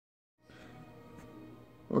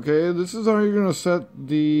Okay, this is how you're going to set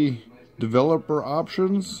the developer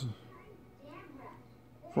options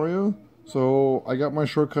for you. So I got my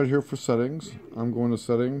shortcut here for settings. I'm going to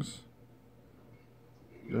settings.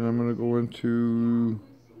 Then I'm going to go into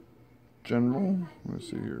general. Let's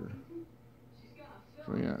see here.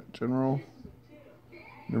 So yeah, general.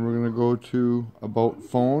 Then we're going to go to about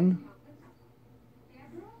phone.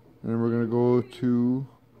 And then we're going to go to,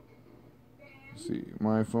 let's see,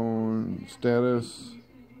 my phone status.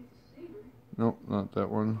 Nope, not that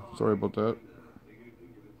one. Sorry about that.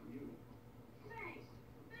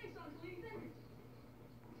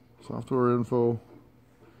 Software info.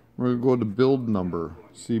 We're going to go to build number.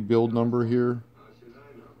 See build number here?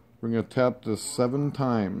 We're going to tap this 7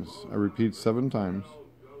 times. I repeat 7 times.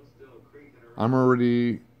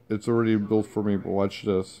 It's already built for me, but watch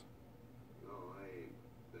this.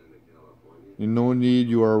 No need,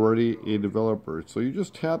 you are already a developer. So you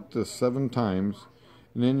just tap this 7 times,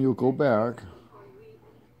 and then you'll go back,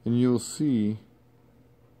 and you'll see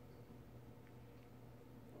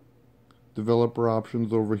developer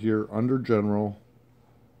options over here under general,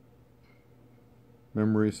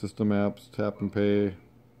 memory, system apps, tap and pay,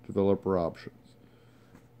 developer options.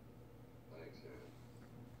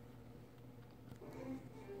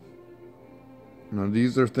 Now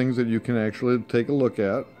these are things that you can actually take a look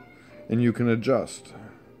at and you can adjust.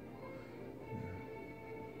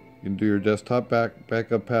 You can do your desktop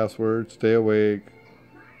backup password, stay awake,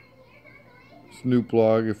 Snoop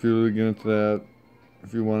log if you really get into that.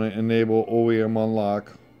 If you want to enable OEM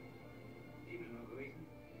unlock.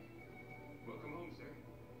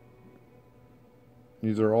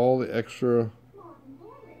 These are all the extra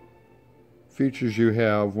features you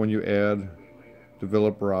have when you add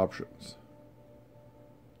developer options.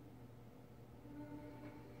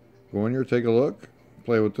 Go in here, take a look,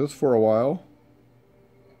 play with this for a while.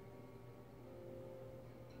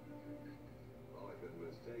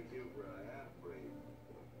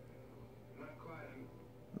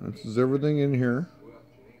 This is everything in here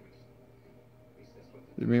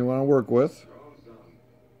you may want to work with.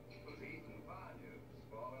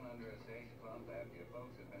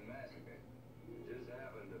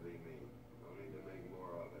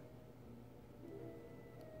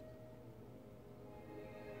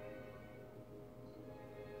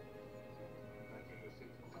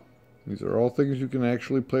 These are all things you can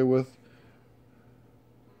actually play with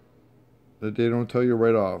that they don't tell you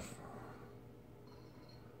right off.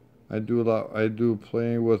 I do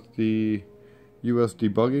play with the US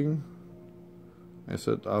debugging. I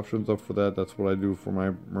set options up for that. That's what I do for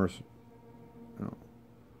my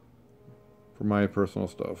for my personal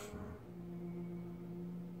stuff.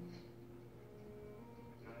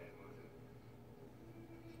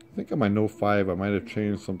 I think on my Note 5 I might have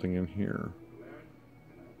changed something in here.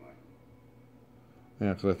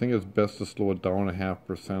 Yeah, because I think it's best to slow it down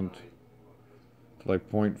 0.5% to like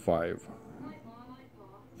 0.5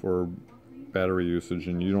 for battery usage,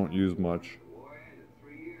 and you don't use much,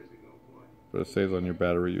 but it saves on your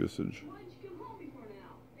battery usage.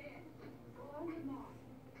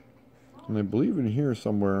 And I believe in here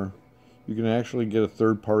somewhere you can actually get a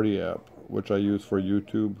third-party app, which I use for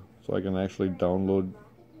YouTube, so I can actually download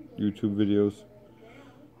YouTube videos.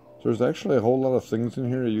 So there's actually a whole lot of things in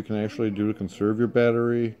here that you can actually do to conserve your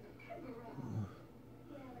battery,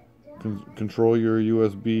 control your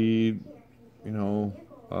USB,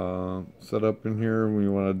 set up in here when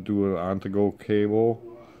you want to do an on-to-go cable,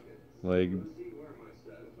 like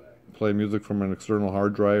play music from an external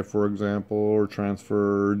hard drive, for example, or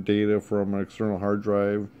transfer data from an external hard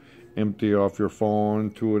drive, empty off your phone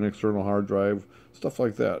to an external hard drive, stuff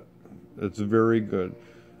like that. It's very good.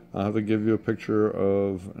 I'll have to give you a picture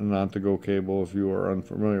of an on-to-go cable if you are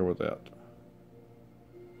unfamiliar with that.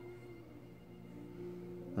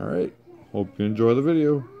 Alright, hope you enjoy the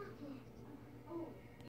video.